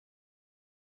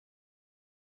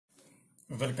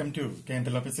Welcome to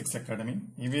Candela Physics Academy.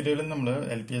 ഈ വീഡിയോയിൽ നമ്മൾ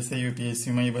LPSA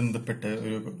UPSയുമായി ബന്ധപ്പെട്ട്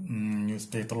ഒരു ന്യൂസ്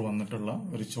പേപ്പർ വന്നിട്ടുള്ള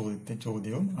ഒരു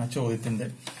ചോദ്യവും ആ ചോദ്യത്തിന്റെ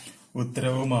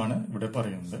ഉത്തരവുമാണ് ഇവിടെ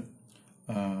പറയുന്നത്.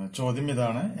 ചോദ്യം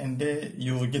ഇതാണ്: എന്റെ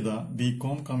യോഗ്യത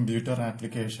BCom computer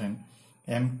application,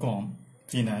 M Com,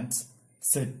 finance,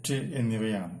 set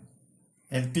എന്നിവയാണ്.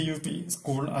 LPUP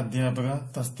സ്കൂൾ അധ്യാപക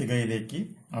തസ്തികയിലേക്ക്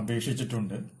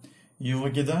അപേക്ഷിച്ചിട്ടുണ്ട്.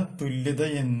 യോഗ്യത തുല്യത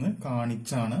എന്ന്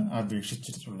കാണിച്ചാണ്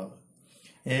അപേക്ഷിച്ചിട്ടുള്ളത്.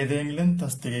 ഏതെങ്കിലും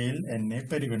തസ്തികയിൽ എന്നെ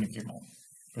പരിഗണിക്കുമോ?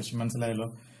 പ്രശ്നം മനസ്സിലായല്ലോ.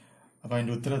 അപ്പൊ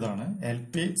അതിന്റെ ഉത്തരം ഇതാണ്: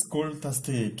 LP സ്കൂൾ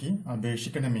തസ്തികയ്ക്ക്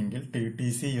അപേക്ഷിക്കണമെങ്കിൽ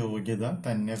TTC യോഗ്യത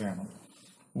തന്നെ വേണം.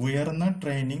 ഉയർന്ന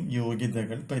ട്രെയിനിങ്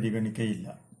യോഗ്യതകൾ പരിഗണിക്കയില്ല.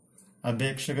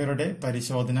 അപേക്ഷകരുടെ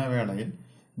പരിശോധനാ വേളയിൽ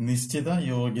നിശ്ചിത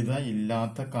യോഗ്യത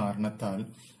ഇല്ലാത്ത കാരണത്താൽ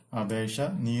അപേക്ഷ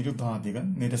നിരുപാധികം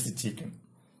നിരസിച്ചേക്കും.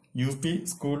 UP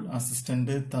school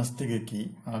assistant തസ്തികയ്ക്ക്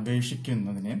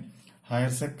അപേക്ഷിക്കുന്നതിന്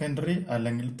higher secondary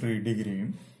അല്ലെങ്കിൽ പ്രീ ഡിഗ്രിയും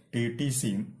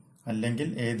TTCയും അല്ലെങ്കിൽ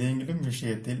ഏതെങ്കിലും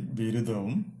വിഷയത്തിൽ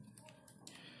ബിരുദവും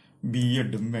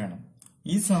BEdും വേണം.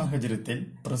 ഈ സാഹചര്യത്തിൽ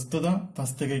പ്രസ്തുത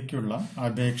തസ്തികയ്ക്കുള്ള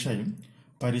അപേക്ഷയും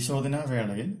പരിശോധനാ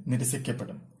വേളയിൽ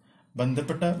നിരസിക്കപ്പെടും.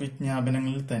 ബന്ധപ്പെട്ട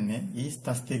വിജ്ഞാപനങ്ങളിൽ തന്നെ ഈ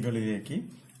തസ്തികകളിലേക്ക്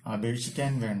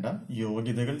അപേക്ഷിക്കാൻ വേണ്ട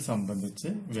യോഗ്യതകൾ സംബന്ധിച്ച്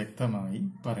വ്യക്തമായി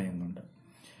പറയുന്നുണ്ട്.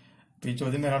 ഈ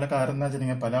ചോദ്യം വരാനുള്ള കാരണം എന്താ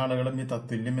വെച്ചിട്ടുണ്ടെങ്കിൽ പല ആളുകളും ഈ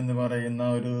തത്തുല്യം എന്ന് പറയുന്ന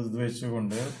ഒരു ഇത്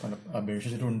വെച്ചുകൊണ്ട്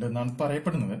അപേക്ഷിച്ചിട്ടുണ്ട് എന്നാണ്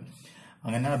പറയപ്പെടുന്നത്.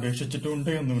 അങ്ങനെ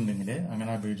അപേക്ഷിച്ചിട്ടുണ്ട് എന്നുണ്ടെങ്കിൽ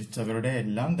അങ്ങനെ അപേക്ഷിച്ചവരുടെ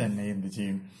എല്ലാം തന്നെ എന്ത്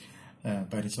ചെയ്യും?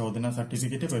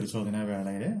 സർട്ടിഫിക്കറ്റ് പരിശോധന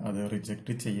വേളയിൽ അത്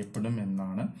റിജക്ട് ചെയ്യപ്പെടും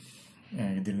എന്നാണ്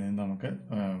ഇതിൽ നിന്ന് നമുക്ക്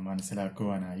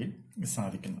മനസ്സിലാക്കുവാനായി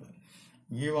സാധിക്കുന്നത്.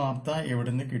 ഈ വാർത്ത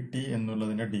എവിടുന്ന് കിട്ടി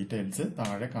എന്നുള്ളതിന്റെ ഡീറ്റെയിൽസ്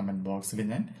താഴെ കമന്റ് ബോക്സിൽ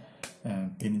ഞാൻ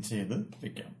പിൻ ചെയ്ത്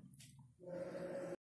വെക്കാം.